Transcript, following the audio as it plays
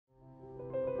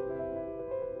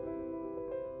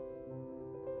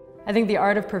I think the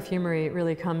art of perfumery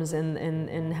really comes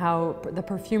in how the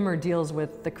perfumer deals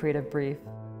with the creative brief.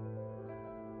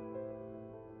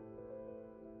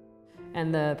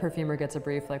 And the perfumer gets a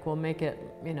brief like, we'll make it,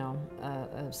 you know,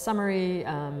 a summery,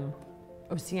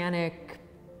 oceanic,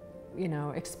 you know,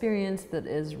 experience that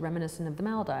is reminiscent of the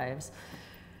Maldives.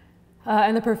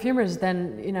 And the perfumer is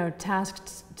then, you know,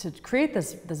 tasked to create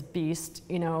this beast,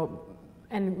 you know,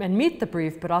 and meet the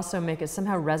brief, but also make it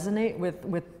somehow resonate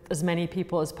with as many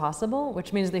people as possible,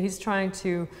 which means that he's trying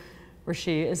to, or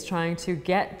she is trying to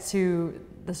get to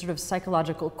the sort of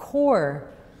psychological core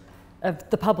of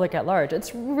the public at large.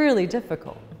 It's really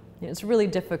difficult. It's a really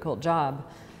difficult job.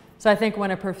 So I think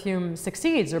when a perfume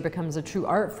succeeds or becomes a true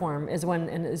art form is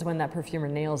when that perfumer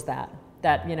nails that.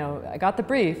 That, you know, I got the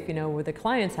brief, you know, with the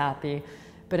client's happy,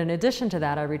 but in addition to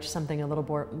that, I reached something a little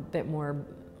bit more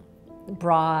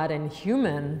broad and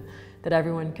human that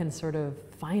everyone can sort of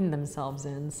find themselves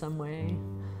in some way.